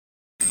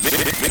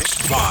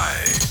by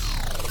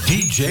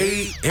DJ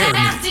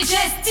Ernie. DJ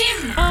Steam.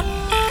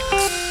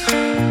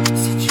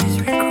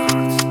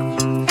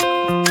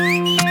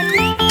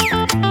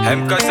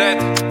 MKZ.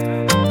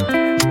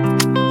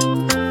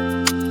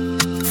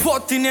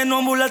 Fotine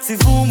nombulați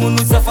fumu,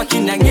 nu să fac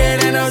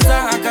inangere, n-o să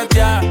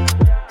hakatea.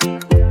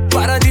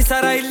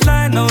 Paradisara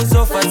illa, n-o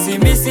să faci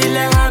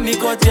misile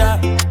hamikotea.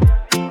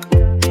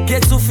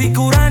 Getsu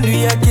figuranu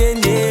ya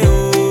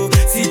keneo,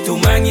 si tu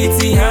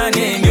mangiti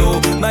hanenyo.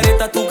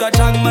 Mareta tuka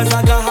chang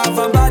masaga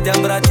hafa badia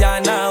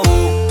mbratiana o.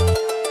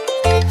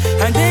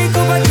 Andei ko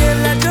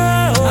batela do,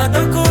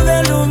 atoko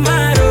velu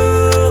maro.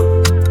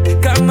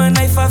 Kama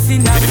naifa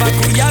fina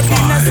fakuya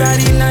bina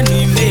sarina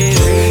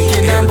nimero.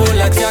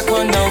 Kinambola tia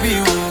kona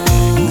wiu,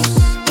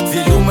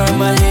 viluma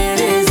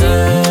mahereza.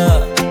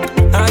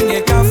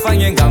 Ange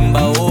kafanye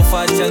ngamba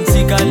ofa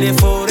chantika le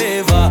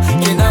forever.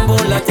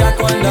 Kinambola tia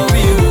kona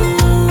wiu,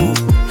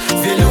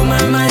 viluma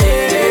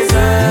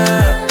mahereza.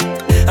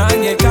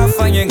 Ange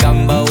kafanye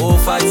ngamba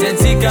ofa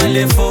chantika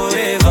le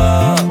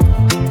forever.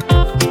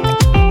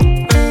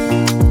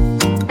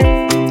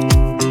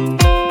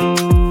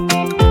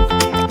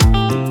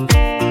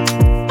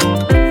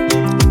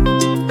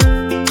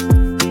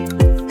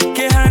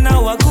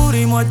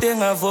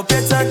 Tenga vo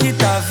peta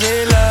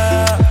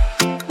kitavela.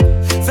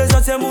 Feza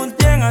te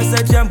muntenga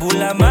sa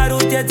jambula maru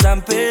te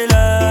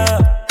zampela.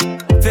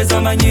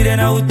 Feza manyire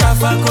na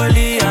utafa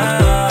kolia.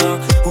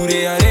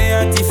 Ure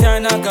area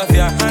tifiana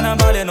kavya. Hana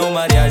bale no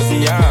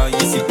mariage ya.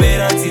 Yisi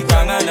pera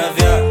titanga na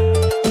vya.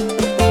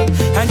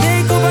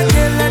 Andei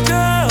kubatela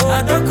do,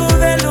 atoko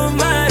velu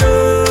maro.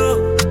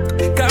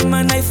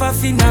 Kama naifa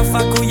fina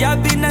faku ya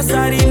bina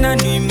sarina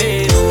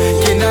nimero.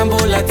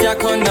 Kinambola tia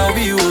kona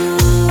wiu,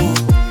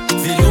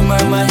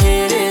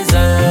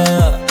 mahereza.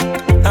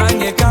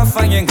 Ange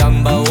kafanye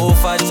ngamba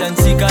ofa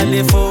chantika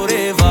le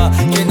forever.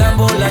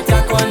 Kinambola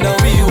takwanda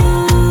wiu,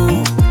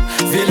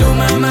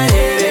 viluma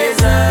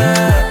mahereza.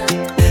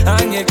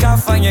 Ange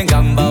kafanye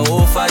ngamba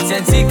ofa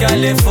chantika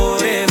le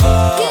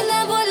forever.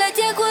 Kinambola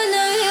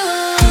takwanda wiu,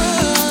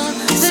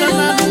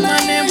 viluma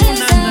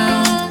mahereza.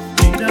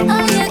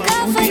 Ange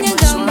kafanye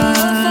ngamba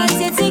ofa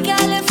chantika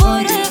le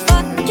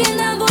forever.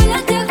 Kinambola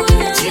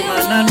takwanda wiu.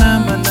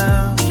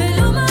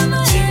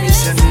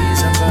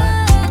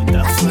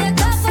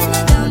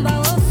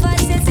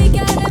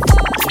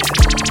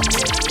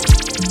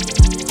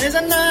 There's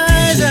a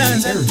night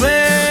and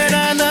wait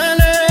and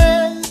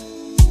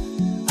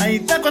I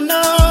think I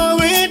know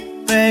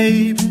it,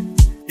 baby.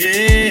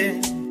 Yeah.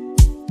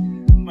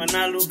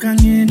 Mana luka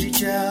nyindi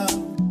chao,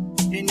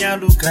 inya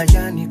luka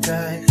yani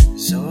kai,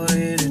 so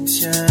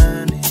it's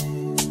yani.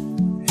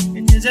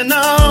 And you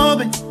know,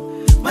 baby,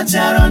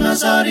 macharo no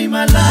sorry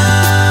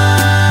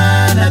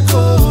malala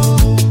ko.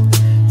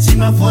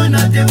 Sima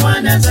fona te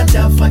wana za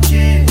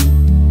tafake.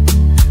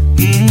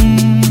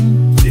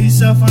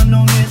 Lisa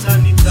fanongeza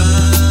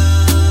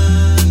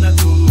nikana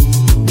ko.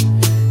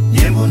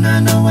 Nyembo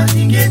nana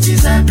watingeti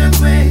zaka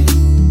kwe.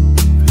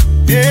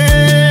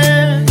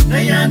 Yeah, na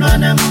yanwa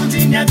na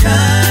muti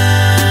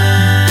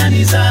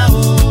nyakani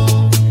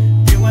zao.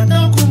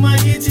 Iwata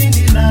kumagiti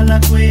nilala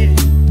kwe.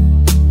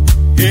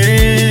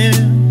 Yeah,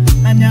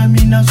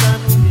 anyami na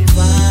sanu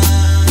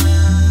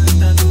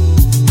nivanda no.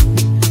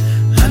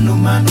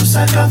 Hanumano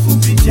sakafu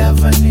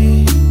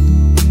pijavani.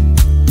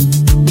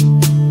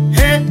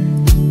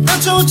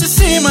 Don't you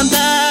see my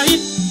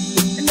night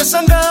in the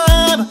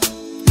sangaba?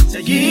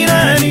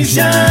 Sayira ni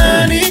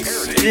jani,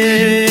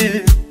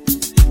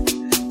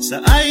 sa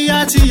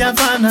ayati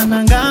yavana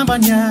nangamba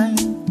nyai,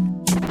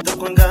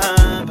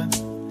 dokwangamba,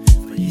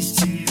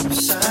 fayisti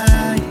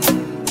usai,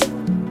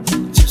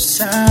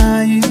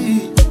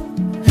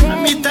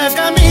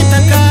 amitaka,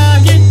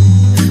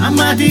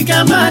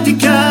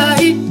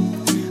 amadikai,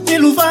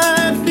 nilu.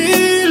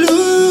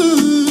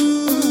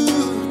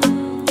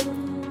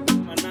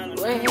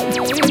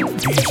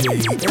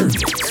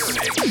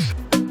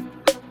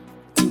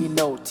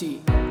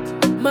 T-No-T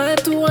Ma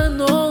tua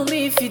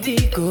nome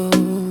fidico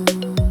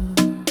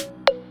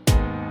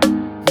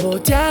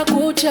Motia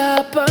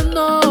kuchapa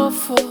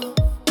nofo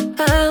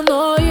I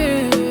know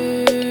you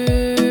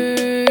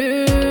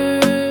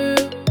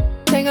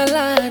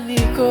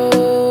Tengalaniko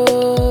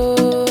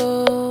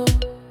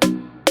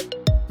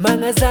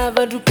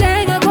Mangazava du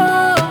pega go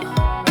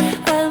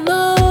I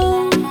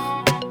know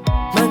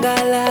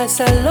Mangala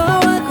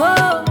saloa go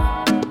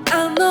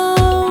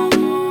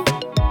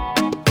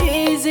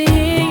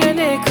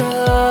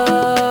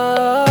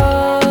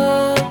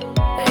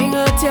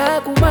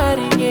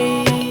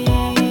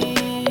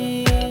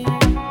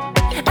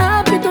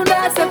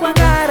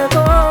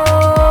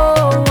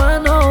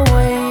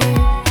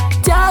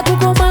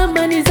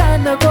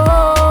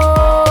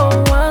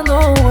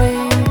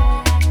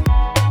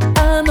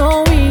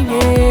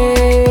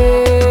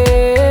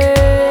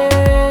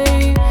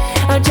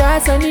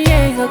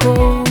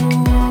Go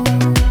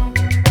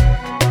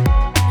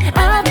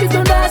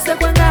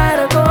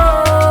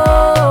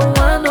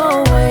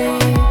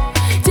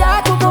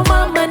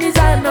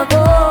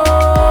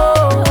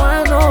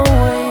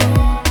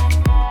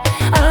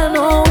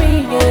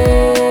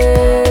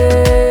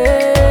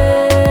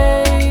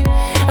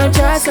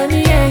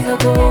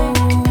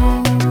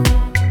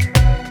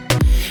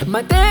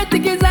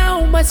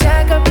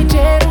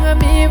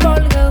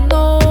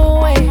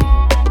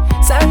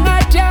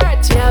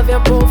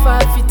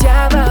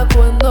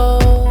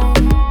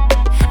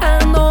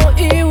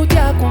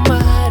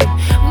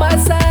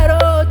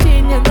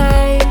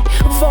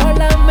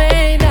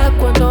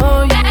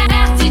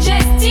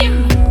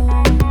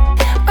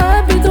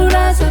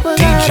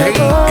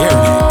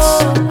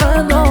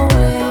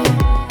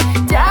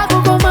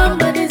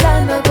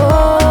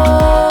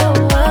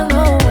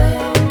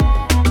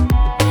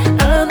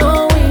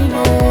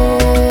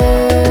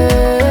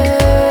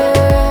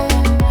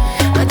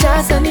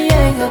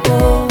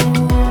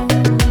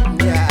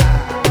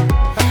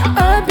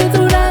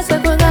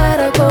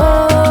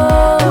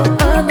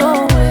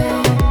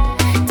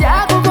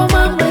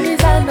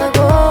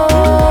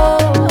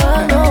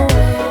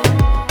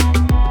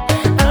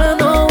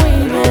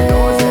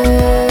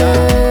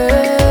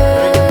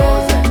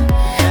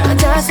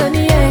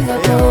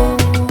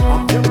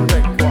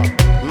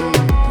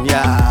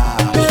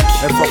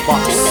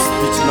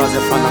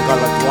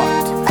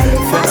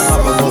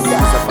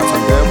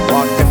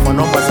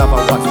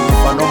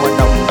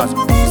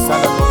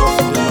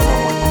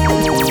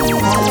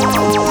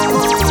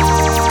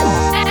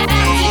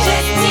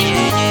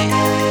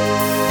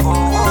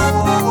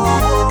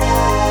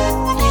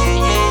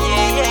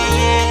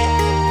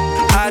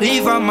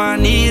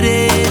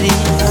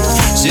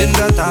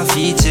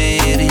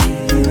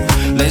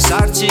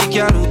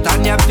tsika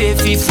rotany abe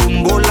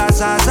fifombola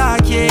zaza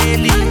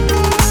kely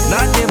na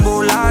de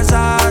mbola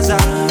zaza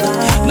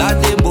na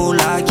de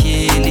mbola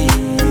kely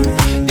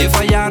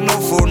efa ianao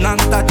vona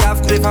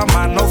nitadiaviko rehefa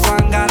manao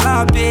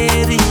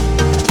fangala-bery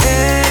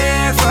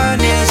efa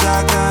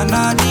niezaka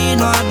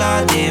nadino ana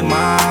de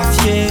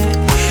mafie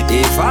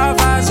efa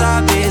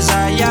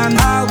vazabeza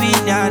ianao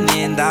iny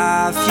any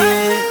andafie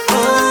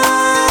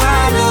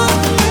alo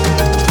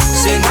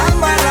se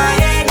nambala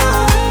eno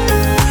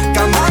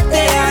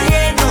kamate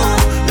aeno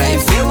na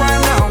ifeo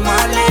anao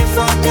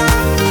malefaka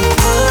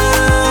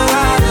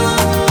alo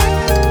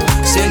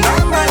se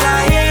nambala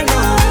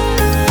eno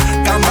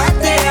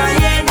kamate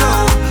aeno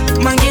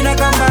mangina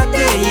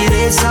kamate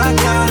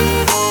iresaka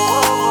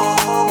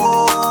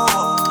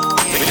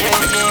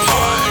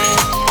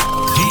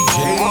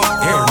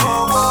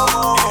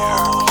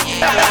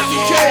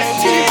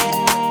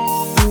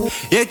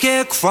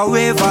Eke kufa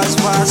we vas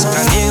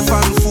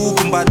kanefa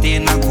nifuko mba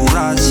tena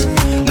courage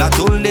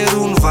natolo le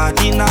rony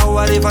vadinao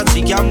arefa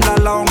tsika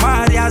amilalao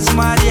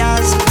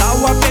mariazy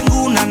tao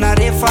am-piangonana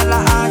rehefa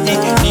lahady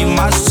ny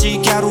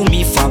masotsika ro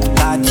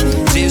mifampitady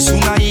Jesu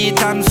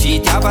nahita ny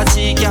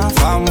fitiavatsika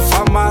fa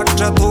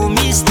mifamarotra tô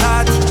misy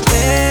tady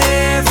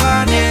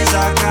efa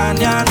niezaka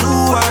ny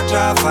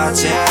anohatra fa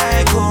tsy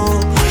haiko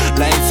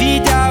lay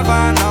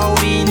fitiavanao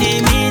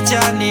iny mitsy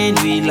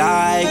aneno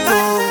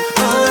ilaiko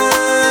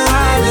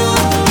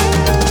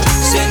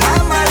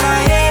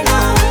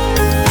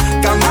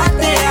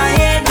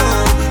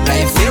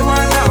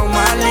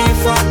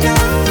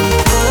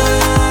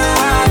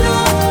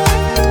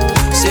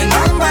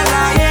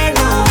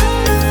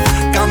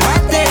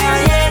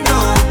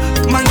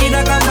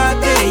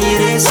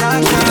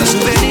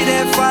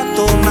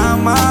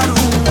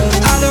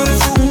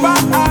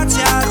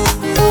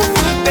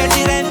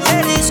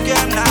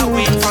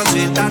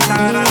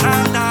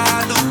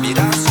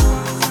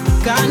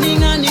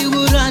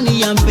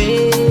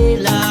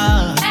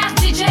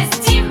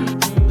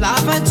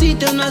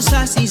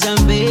Sasi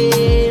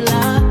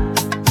Zambela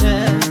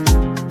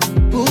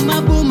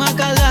Puma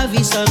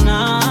kalavi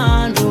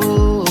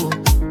sanando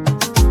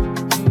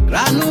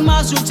Ranu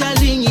masu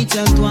chalingi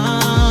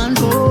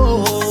chantuando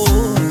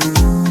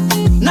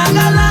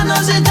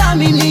Nangalano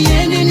zetamini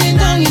yendi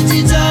nitangi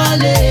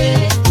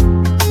titale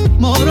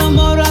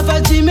Moro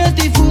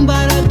afatimeti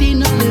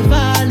fumbaratino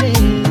levale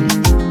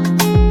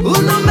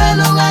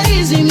Unumbelo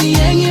ngaizi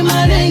miyengi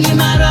marengi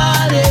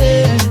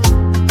marare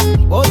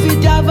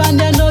Ofita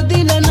vande no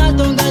dile na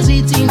tonga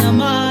zitina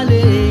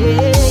male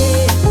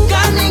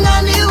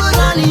Kaningani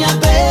urani ya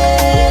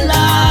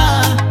bela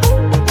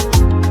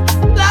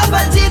La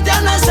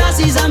batita na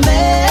sasi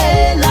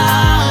Zambela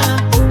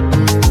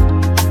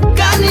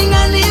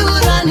Kaningani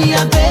urani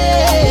ya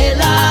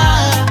bela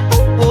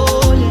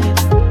Oh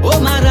yeah Oh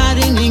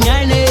marari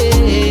ningane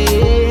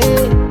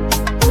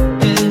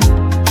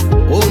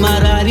Oh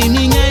marari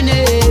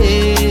ningane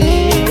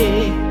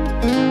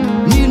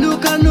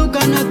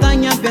Niluka na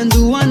tanya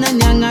penduana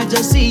nyanga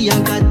jasi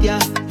yang katya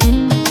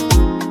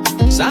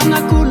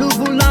Sana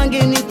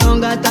kulubulange ni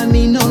tonga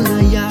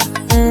taminona ya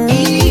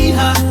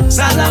Iha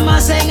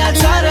salama senga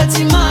tsara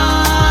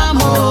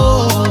timamo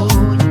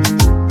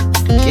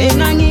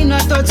Kenangina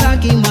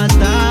totaki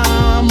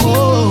matamo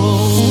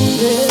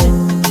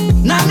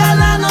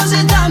Nangalano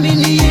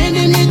zetamini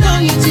yendi ni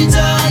tongi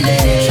titale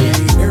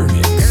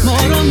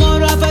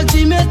Moro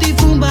afatimeti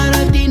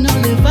fumbaratino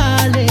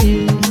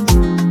levale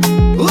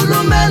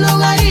Ulumelo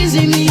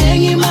ngaizi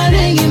miyengi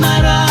marengi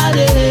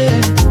marare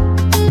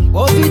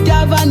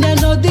Ofita vande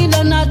no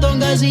dile na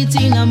tonga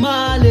zitina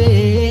male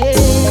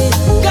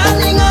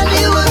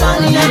Kaningani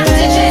urani ya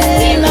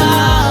bela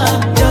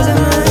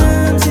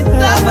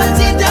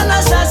Tapatita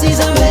na sasi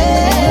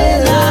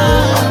Zambela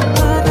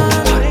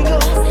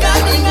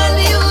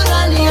Kaningani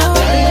urani ya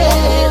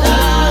bela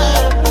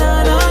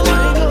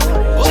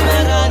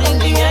Umerari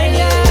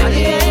ningene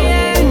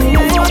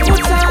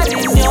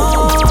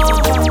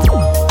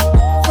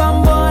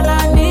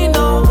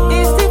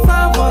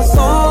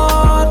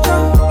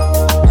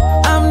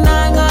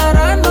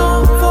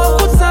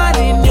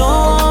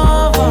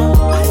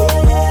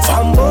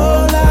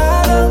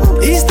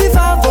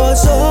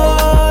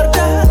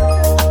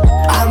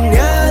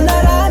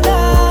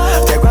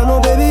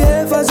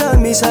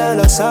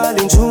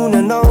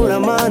Salinchuna naura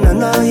mana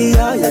na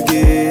hiya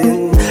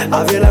again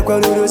Avela kwa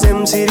lulu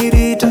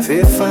zemsiririta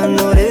fefa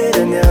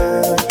noreranya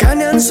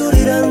Kanyan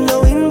suriran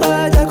no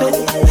imbada ko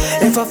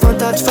Efa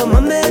fantat fa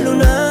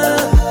mameluna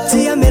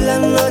Tia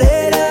melan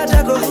norera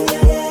tako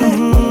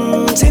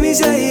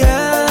Timisa hiya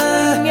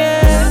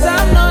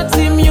Sam not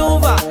sim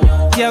yuva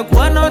Ya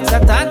kwa not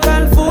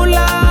atakal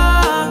fula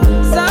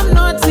Sam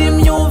not sim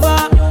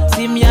yuva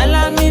Sim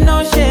yala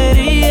mino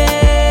sherie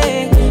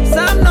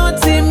Sam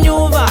not sim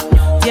yuva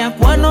Ya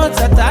kwa not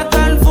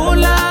atakal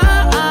fula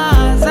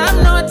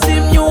Sam not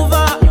sim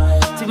yuva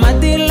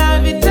Timadila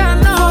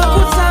vitano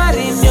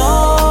Kusari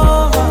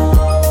nyova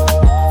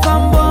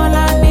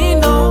Fambola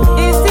nino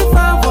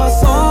Istifa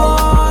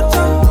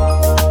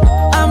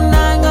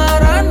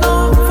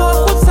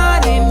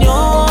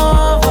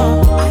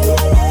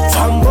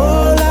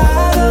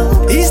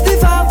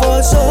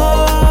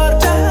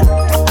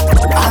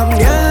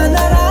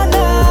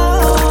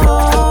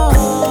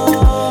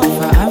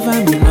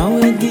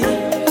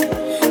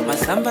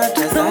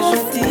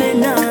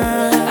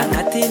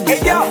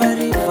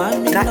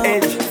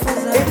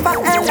Epa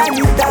ela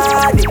mi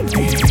dade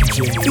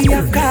E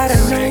a cara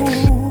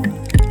não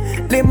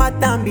Le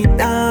matambi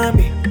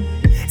tambi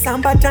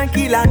Samba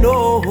tranquila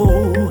no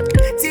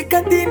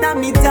Tikantina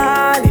mi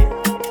dale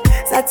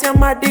Satia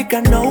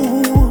madika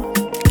no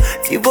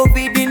Si vo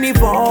vidi ni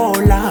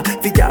vola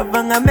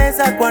Vijava nga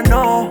mesa kwa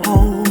no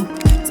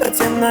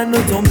Satia nga no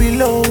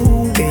tombilo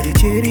Keri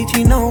cheri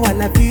chino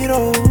wala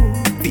viro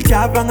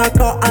Vijava nga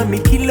ko ami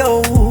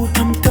kilo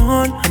I'm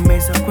done,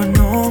 amesa kwa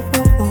no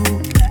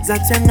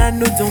Zachanga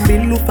no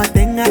zombilu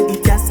patenga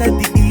Ijasa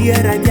di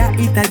iera ja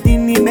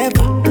itadini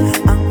meva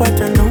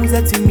Ankwata no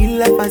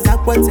zatimila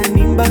Fazakwa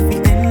tenimba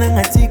Fiena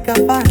ngatika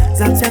fa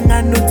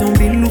Zachanga no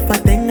zombilu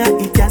patenga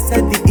Ijasa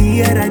di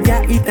iera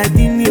ja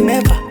itadini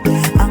meva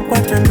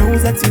Ankwata no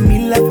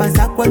zatimila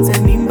Fazakwa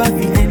tenimba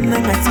Fiena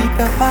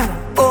ngatika fa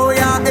Oh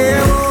ya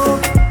ewo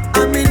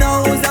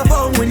Amina uza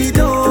fongu ni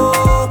do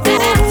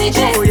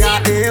Oh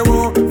ya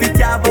ewo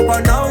Vijaba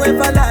kwa nowe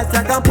fala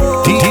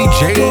sakampo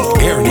DJ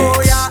Airnix.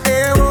 Oh ya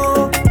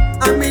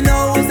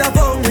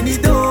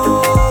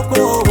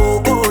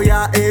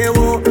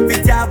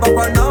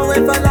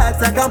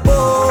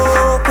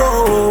Campoko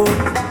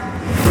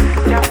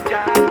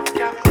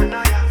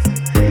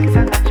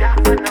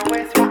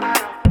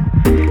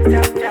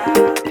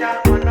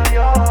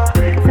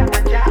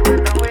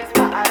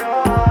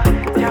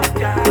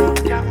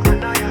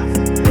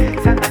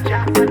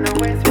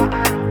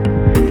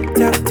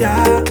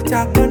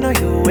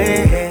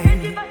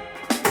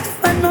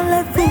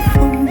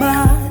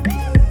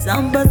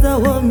Zambaza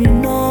wa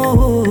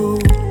mino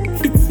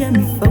Fitia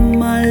mi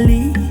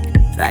famali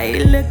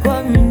Traile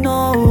kwa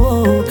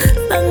mino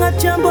Sanga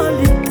chambo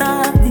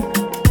litadi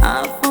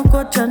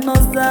Afonko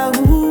chanoza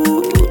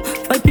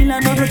Fakila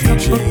noro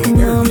tapo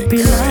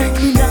kumampila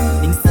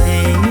Dancing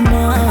saying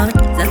no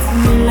That's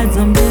me like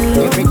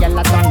zombilo Every girl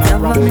a turn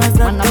around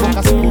Man a book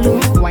a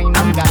school wine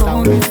and got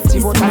down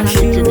Tivo time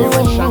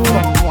generation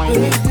come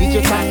wine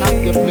DJ turn up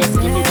the place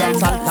Give me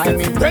dance all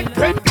timing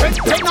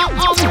Penna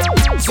on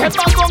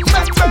Seba gong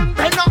bang bang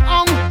penna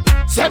on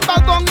Seba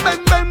gong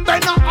bang bang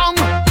penna on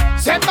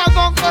Seba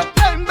gong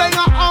bang bang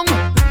on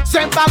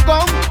Seba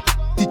gong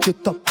DJ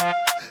top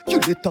You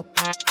the top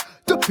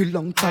Depuis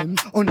long time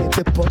on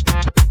the pot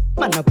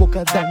Man a book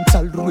a dance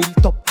all real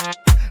top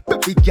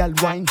Baby girl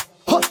wine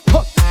Hot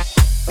hot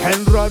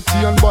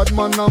Henratty and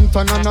Badman am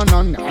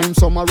tanananan I'm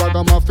some a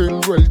ragamuffin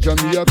real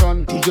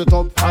Jamaican DJ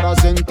top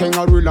Harazeng thing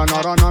a real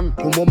anaranan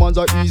Kumo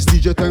manza is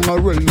DJ thing a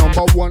real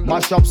number one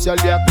Mash up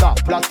selector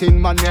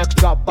Platin man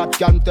extra Bad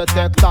can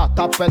detector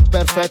Tapet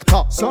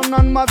perfecta Son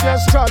and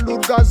maviestra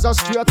Lurgaza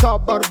straighter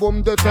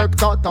Barbum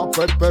detector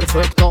Tapet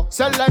perfecta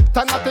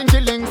Selector nothing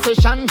killing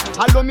fission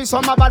Allow me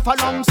some bad for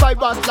long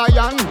cybers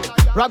lion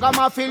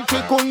Ragamuffin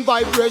kick on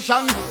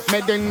vibration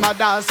Made in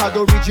Madas are the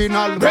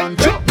original one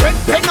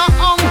Penna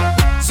on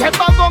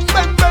Seba gong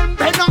bang bang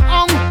penna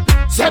on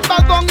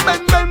Seba gong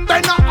bang bang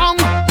penna on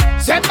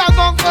Seba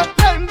gong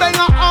bang bang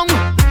on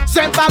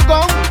Seba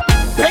gong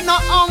penna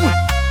on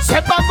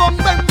Seba gong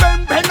bang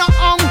bang penna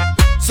on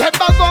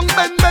Seba gong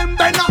bang bang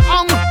penna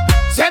on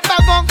Seba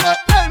gong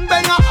bang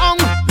bang on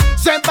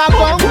Seba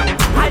gong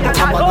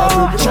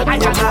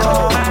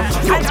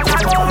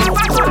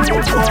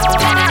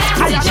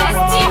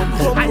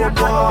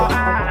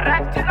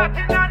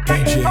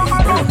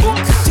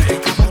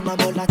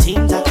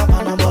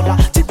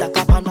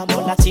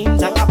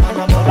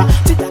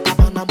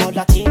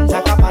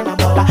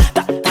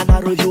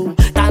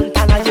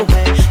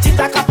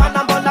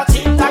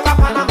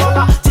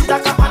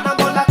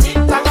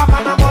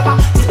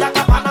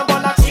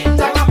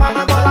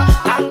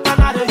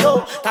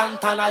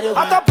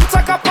Ata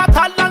pizza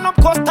capatalla non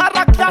costa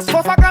la class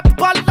Fo fagat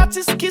balla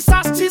tiski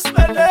sasti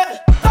smele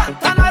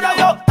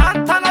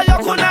Tantana yo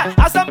kune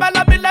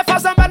Azembele bile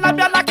fazembele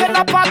biala ke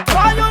la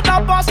patwa Yo na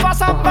boss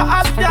fasamba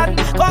asbian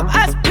Kom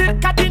esprit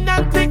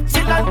kadinen dik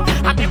tilan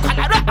Ami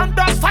kalare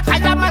andos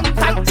fakaya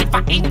mental Tifa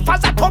in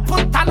faza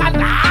topun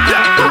talala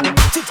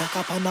Tita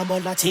kapana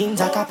mola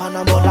tinza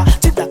kapana mola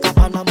Tita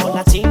kapana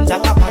mola tinza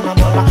kapana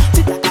mola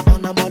Tita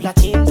kapana mola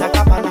tinza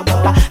kapana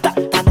mola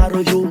Tantana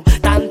royo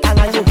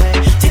Tantana yo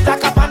Tita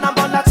kapana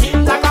mola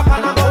tinza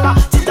kapana mola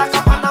Tita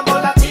kapana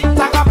mola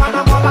tinza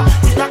kapana mola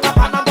Tita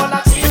kapana mola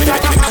tinza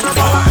kapana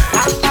mola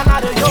Tantana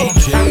royo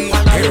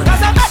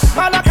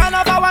Mala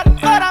kana bawan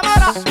mara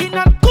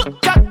Inan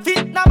kutjat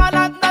fit na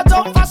manana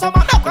Jom fa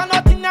soma no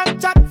kana tinan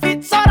chat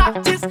fit Sora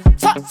tis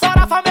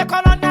sora fa me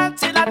kono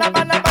nanti La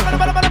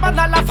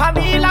na la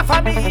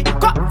famille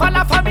Kwa fa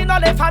la famille no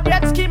le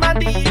famille ski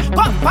mandi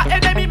Kwa fa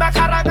enemy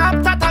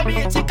makarangam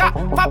tatami Tika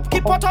pap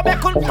ki poto be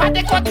kun pa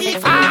de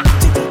kotifa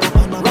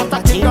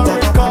Rota tinga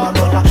kapana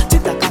mola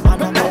Tita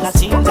kapana mola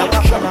tinza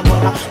kapana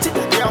mola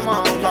Tita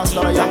kapana mola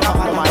tinza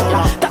kapana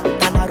mola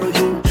Tantana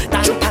royo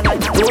Tantana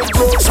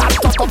yo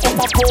Salto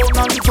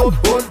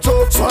Bonzo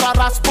Sora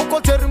ras poco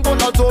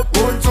teringona zo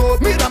Bonzo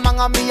Mira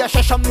manga mia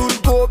shasham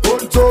nulgo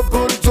Bonzo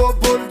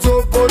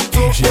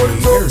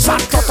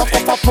Salto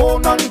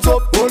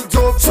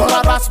Bonzo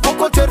Sora ras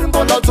poco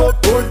teringona zo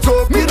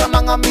Bonzo Mira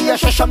manga mia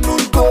shasham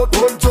nulgo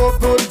Bonzo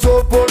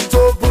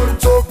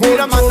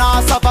Mira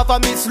mana saba lava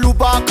Miss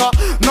Lubaka.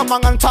 No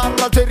mangan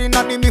tarla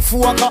terina ni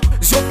mifuaka.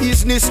 Zo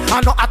business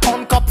ano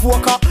aton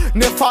kapuaka.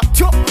 Ne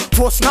fatyo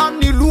pros na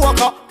ni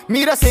luaka.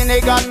 Mira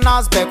Senegal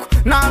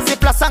nasbek. Nazi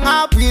plasa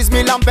nga breeze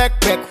milan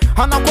backpack.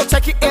 Hana ko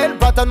cheki el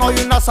bata no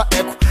you nasa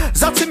eko.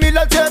 Zati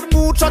mila jer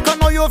mucha ka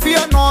no you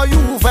via no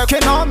you vek.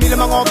 Kena mile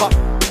mangova.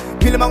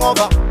 Mile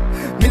mangova.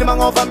 Mile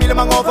mangova, mile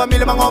mangova,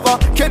 mile mangova.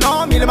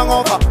 Kena mile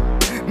mangova.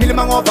 Mile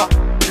mangova.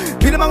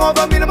 Mile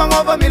mangova, mile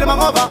mangova, mile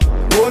mangova.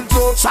 Hold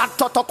up,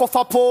 shut up, off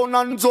a phone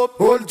and zop.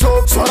 Hold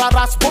up, sora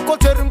ras poko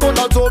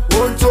terimbola zop.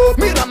 Hold up,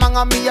 mira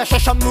manga mia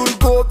shasham nul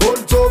go.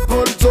 Hold up,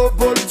 hold up,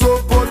 hold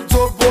up, hold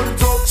up,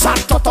 hold up.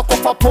 Shut up,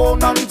 off a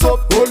phone and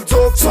zop. Hold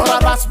up, sora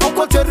ras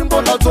poko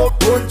terimbola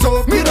zop. Hold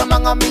up, mira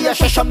manga mia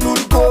shasham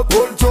nul go.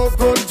 Hold up,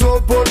 hold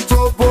up, hold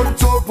up,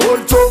 hold up,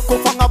 hold up.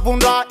 Kofanga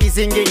bunda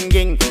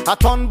izinging.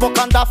 Aton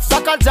bokandaf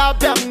sakal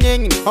jabem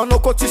ning.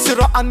 Anoko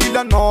tisira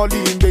anila no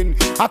limbin.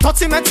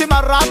 Atoti meti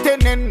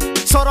maratenen.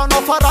 Sora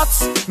no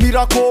farats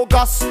mira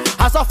kogas.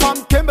 As a fam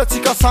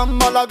kembetika sam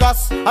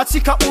malagas.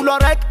 Atika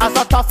ularek as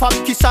a tafam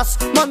kisas.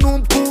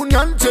 Manum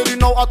kunyan jeri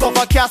no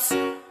atova kias.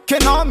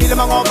 Kena mile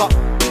mangova.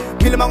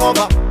 Mile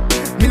mangova.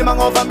 Mile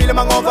mangova, mile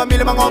mangova,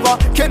 mile mangova.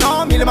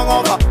 Kena mile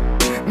mangova.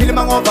 Mile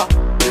mangova.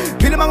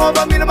 Mile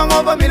mangova, mile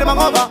mangova, mile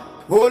mangova.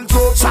 Hold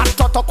up, shut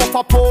up, off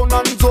a phone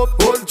and zop.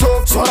 Hold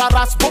up, sora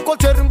ras poko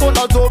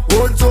terimbola zop.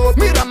 Hold up,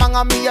 mira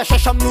manga mia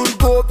shasham nul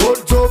go.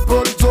 Hold up,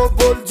 hold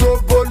up, hold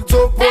up, hold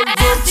up, hold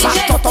up.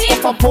 Shut up,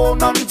 off a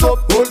phone and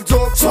zop. Hold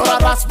up, sora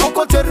ras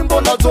poko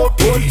terimbola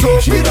zop. Hold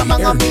up, mira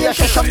manga mia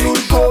shasham nul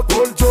go.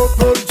 Hold up,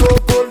 hold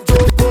up, hold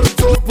up,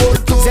 hold up,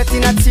 hold up.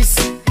 Zetinatis,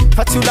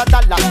 fatula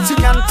dalla.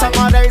 Tinyan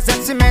tamara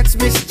zetimet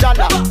miss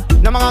jala.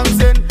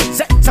 Namanzen,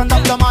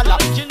 zetanda damala.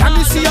 And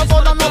you see a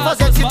bola nova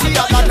zetiti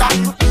adala.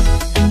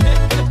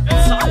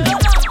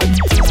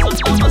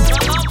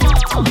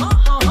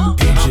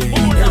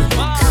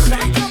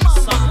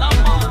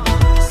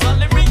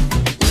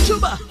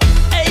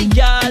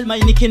 My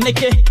nicky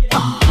nicky,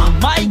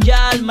 my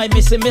gal, my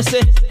missy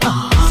missy,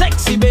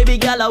 sexy baby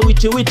gal, a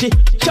witty witty,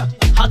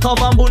 hot of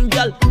a moon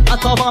gal,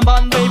 hot of a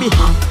band baby,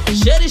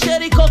 sherry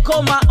sherry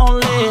coco my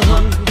only,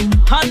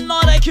 I'm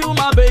not like you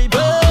my baby,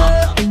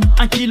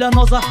 Ankila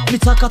noza,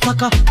 mitaka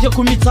taka,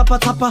 yoku mitapa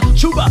tapa,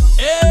 chuba,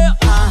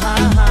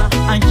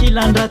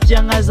 Ankila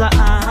ndatiangaza,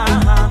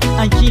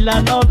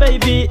 Ankila no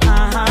baby,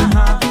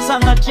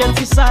 Sanga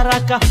tianti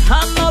saraka,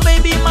 I'm no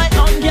baby my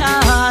own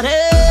gal,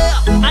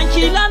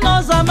 Ankila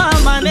noza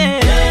mama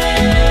ne,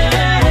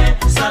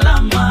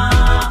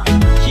 salama,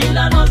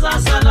 Kila noza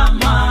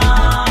salama,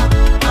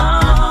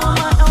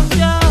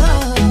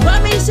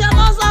 Misha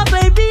noza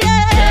baby,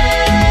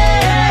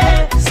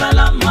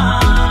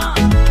 salama,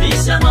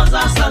 Misha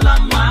noza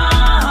salama,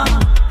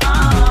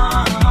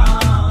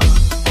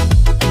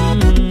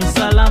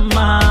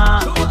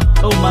 salama,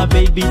 oh my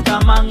baby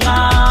tamanga,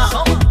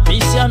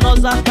 Misha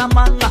noza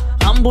tamanga,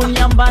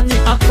 ambunyambani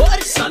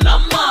akori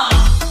salama.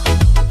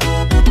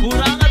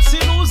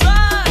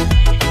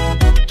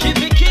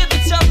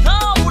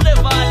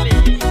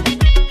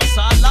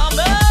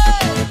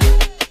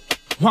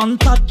 One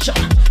touch,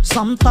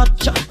 some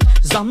touch,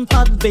 some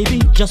touch, baby,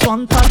 just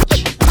one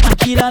touch.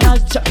 Tranquila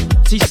nas,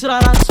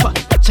 tisra rasfa.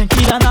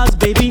 Tranquila nas,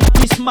 baby,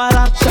 kiss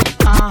maracha.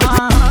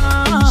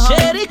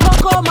 Sherry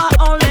coco my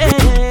only.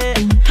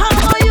 How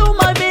are you,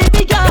 my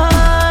baby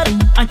girl?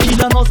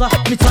 Tranquila noza,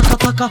 mitaka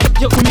taka,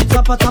 yoku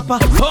mitapa tapa.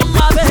 Oh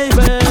my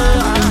baby.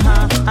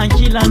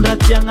 Tranquila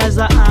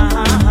ndatiangaza.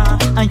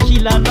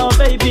 Tranquila no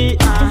baby.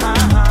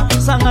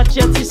 Sanga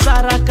tiati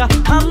saraka.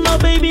 I'm no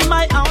baby,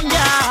 my own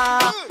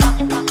girl.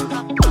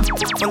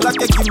 Like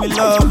give me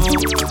love,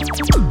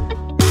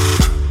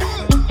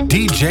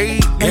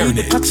 DJ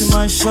Ernest. Catching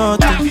my shot.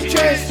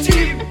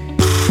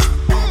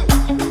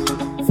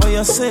 For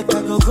your sake,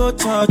 I go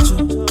touch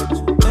you.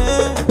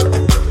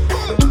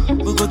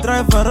 We go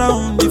drive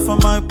around for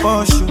my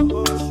Porsche.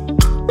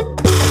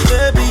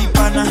 Baby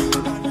pana,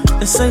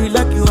 they say you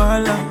like you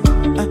all.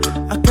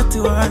 I get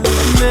you all.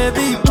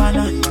 Baby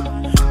pana,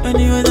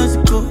 anywhere that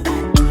you go,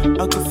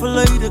 I can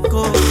follow you to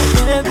go.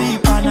 Baby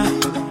pana.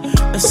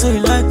 I say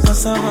you like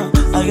cassava,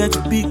 I get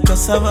to big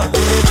cassava.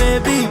 Hey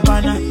baby,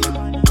 pana,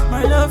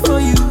 my love for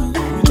you,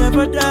 you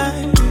never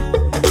die,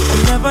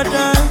 you never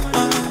die.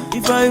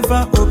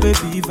 Iva, oh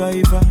baby,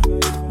 Iva,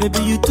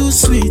 baby you too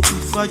sweet,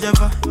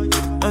 Iva,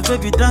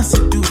 baby dance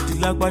it to the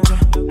lagwaja,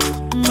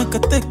 make a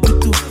take you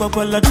to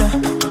Babalada.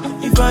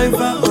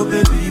 Iva, oh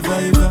baby, Iva,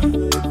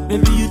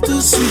 baby you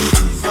too sweet,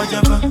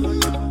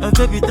 Iva,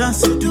 baby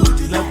dance it to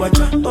the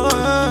lagwaja,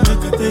 oh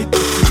make a take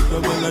you to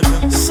Babalada.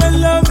 So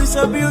love is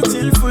a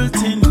beautiful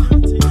thing.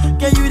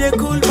 Can you they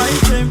cool my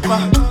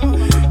temper?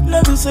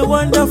 Love is a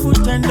wonderful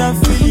tender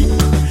feeling.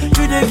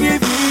 You they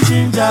give me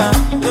ginger.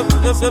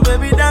 So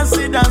baby dance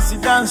it.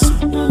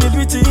 The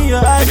beauty in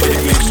your eyes they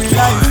give me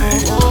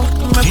life. Oh,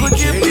 me could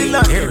give me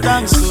love to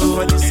dance.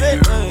 For the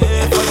sake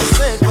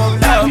of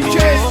love.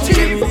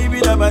 Give me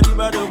the body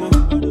bado.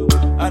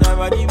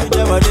 Adabadi with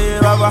the body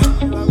baba.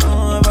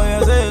 Oh, for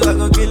your sake I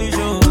go kill you.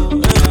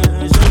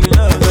 Show you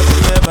love that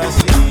you never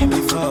seen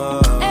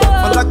before.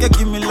 Like you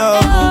give me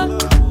love,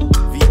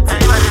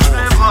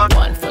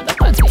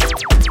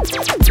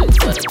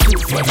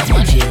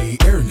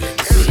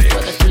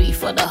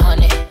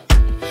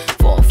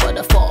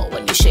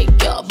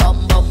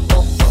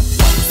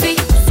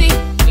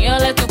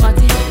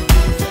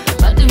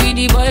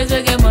 boys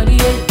that get money,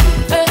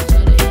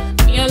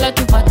 yeah. Me I like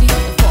to party.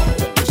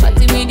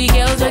 Party with the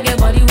girls that get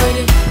money with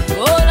it.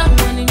 Go down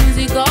when the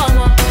music come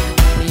up.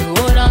 They go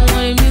down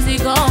when the music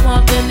come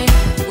up. Then they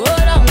go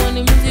down when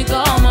the music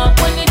come up.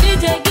 When the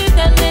DJ give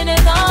them, then they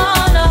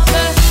turn up.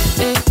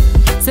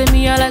 Say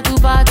me I like to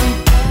party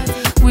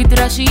with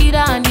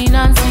Rashida and the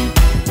Nancy.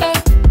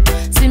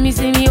 See me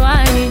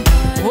whining.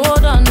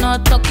 Hold on,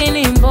 not talking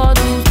in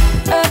bottles.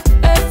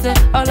 Say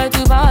I like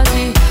to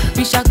party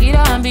with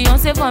Shakira and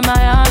Beyonce from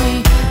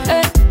Miami.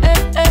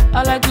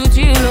 I like to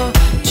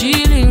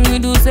chilling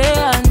with Dulce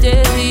and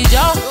Jay-Z.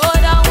 Just go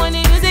down when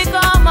the music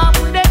come up.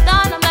 Put it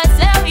down, I'm like,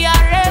 say we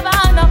are raving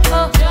up.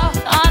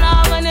 Turn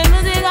up when the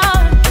music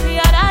come. We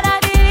are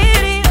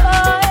da-da-dee-dee,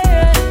 oh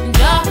yeah.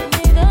 Just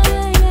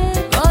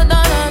go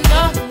down and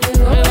down.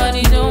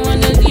 Everybody know when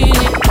the DJ.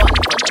 1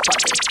 for the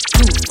party,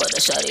 2 for the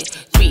shawty,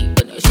 3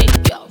 for the shake,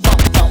 yeah. Bum.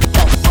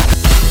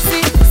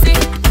 See,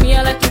 me I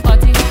like to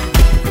party.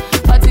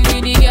 Party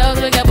with the girls,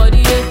 make your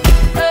body, yeah.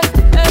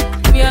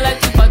 Me I like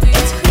to party.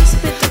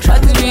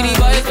 Party with the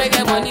boys, make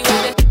your money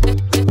with it.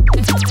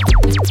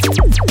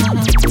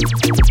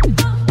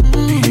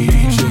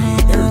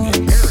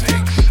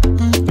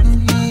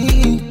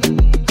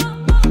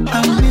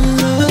 I'm in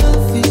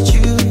love with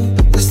you.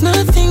 There's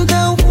nothing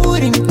that I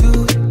wouldn't do.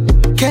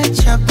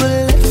 Catch a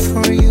bullet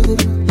for you,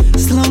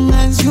 as long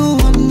as you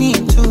want me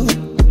to.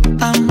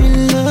 I'm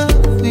in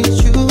love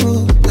with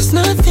you. There's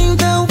nothing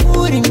that I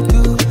wouldn't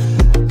do.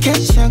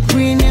 Catch a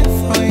green hair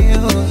for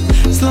you,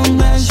 as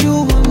long as you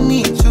want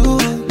me to.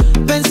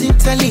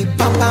 Benzitali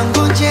papa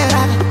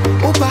ngojera,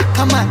 uba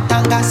kama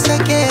tanga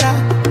sekera.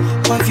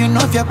 Kwa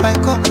vyuno vya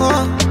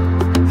paikoko,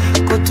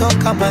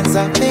 kutoka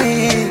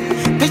Manzabe.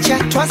 Picha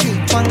twazi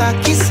twanga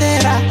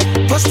kisera,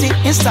 posti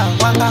insta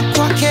wanga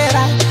kwa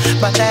kera.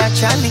 Baada ya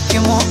chani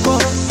kimoko,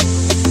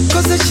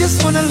 cause I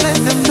just wanna let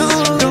them know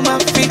I'm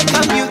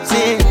African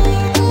beauty.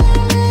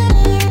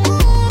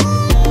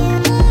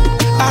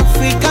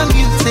 African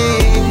beauty.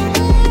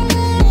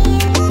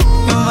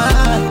 You're my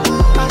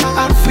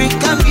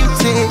African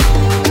beauty.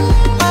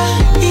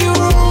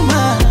 You're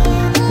my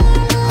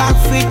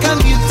African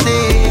beauty.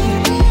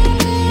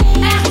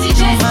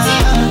 You're my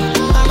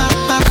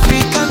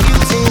African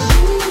beauty.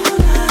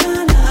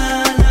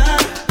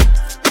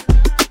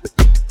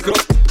 Go.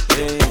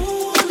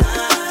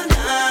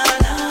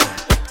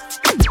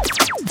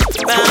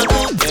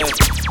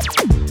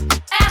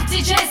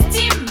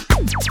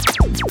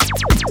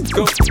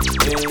 Go.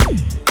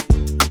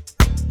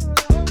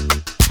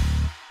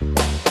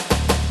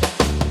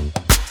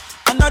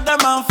 Another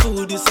man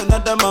food is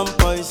another man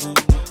poison.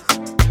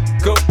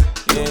 Go.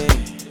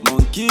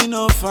 Monkey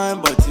no fine,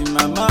 but in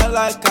my mind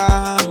like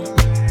I'm.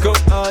 Go.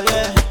 Oh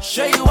yeah.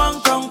 Sure you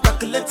want come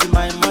calculate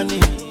my money.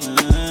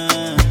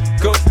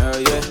 Go. Oh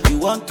yeah. You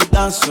want to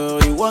dance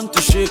or you want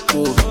to shake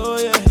oh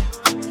yeah.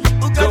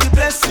 Who got the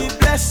blessing,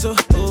 bless oh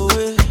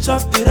yeah.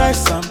 Chop the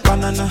rice and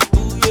banana.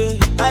 Oh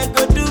yeah. I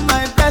go do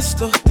my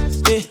best oh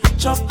yeah.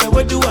 Chop the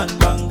way do one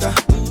banga.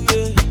 Oh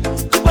yeah.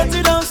 The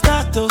party don't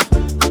start oh.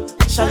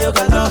 Shall you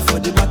got love for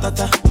the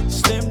matata?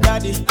 Slim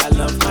daddy, I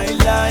love my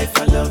life,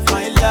 I love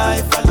my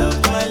life, I love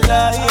my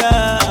life.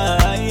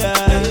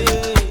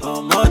 Yeah.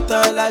 Oh,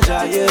 Motala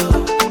Jaye.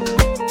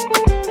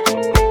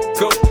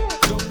 Go.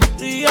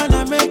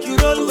 Rihanna make you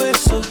roll with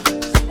so.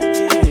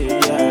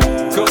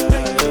 Yeah. Go.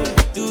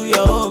 Do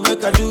your own,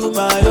 make I do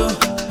my own.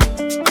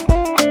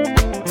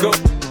 Go.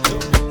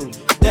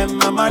 Them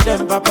mama,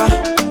 them papa,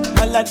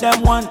 all of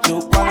them want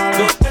to go.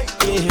 Yeah.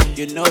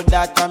 You know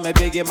that I'm a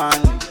biggie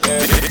man.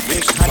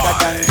 Big harder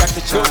than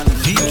Jackie Chan.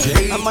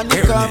 I'm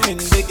money coming,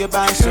 biggie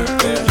band so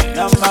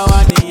number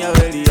 1 in your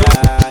area.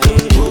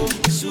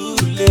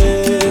 Sule,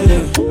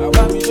 I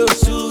want me to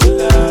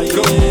Sula,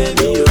 yeah.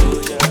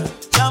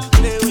 Don't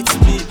play with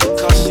me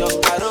because your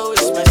arrow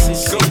is my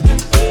sister.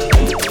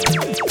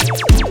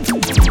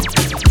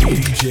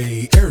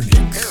 DJ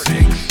Ernix.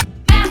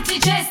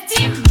 DJ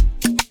Team.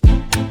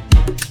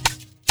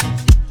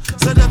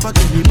 So never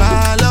give me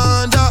ball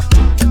under.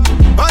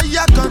 Oh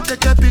yeah, come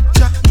take a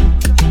picture.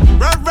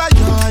 Right,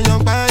 you're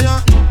young by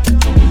young.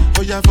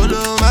 Oh yeah,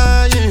 follow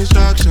my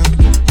instruction.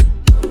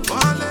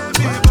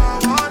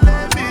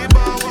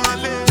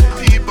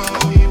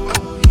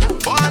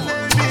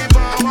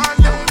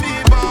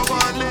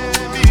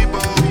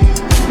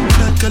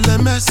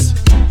 LMS,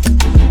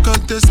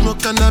 can't they smoke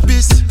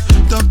cannabis?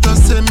 Doctor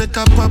say make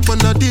a pop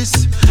on a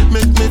this.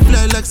 Make me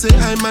fly like say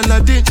I'm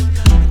Aladdin.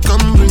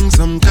 Come bring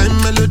some kind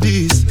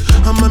melodies.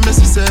 I'm a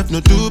messy self, no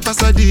two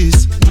pass of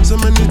this. So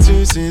many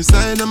things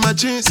inside of my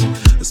jeans.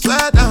 I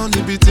swear down,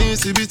 it be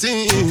things. Like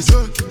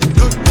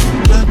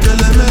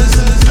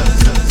LMS.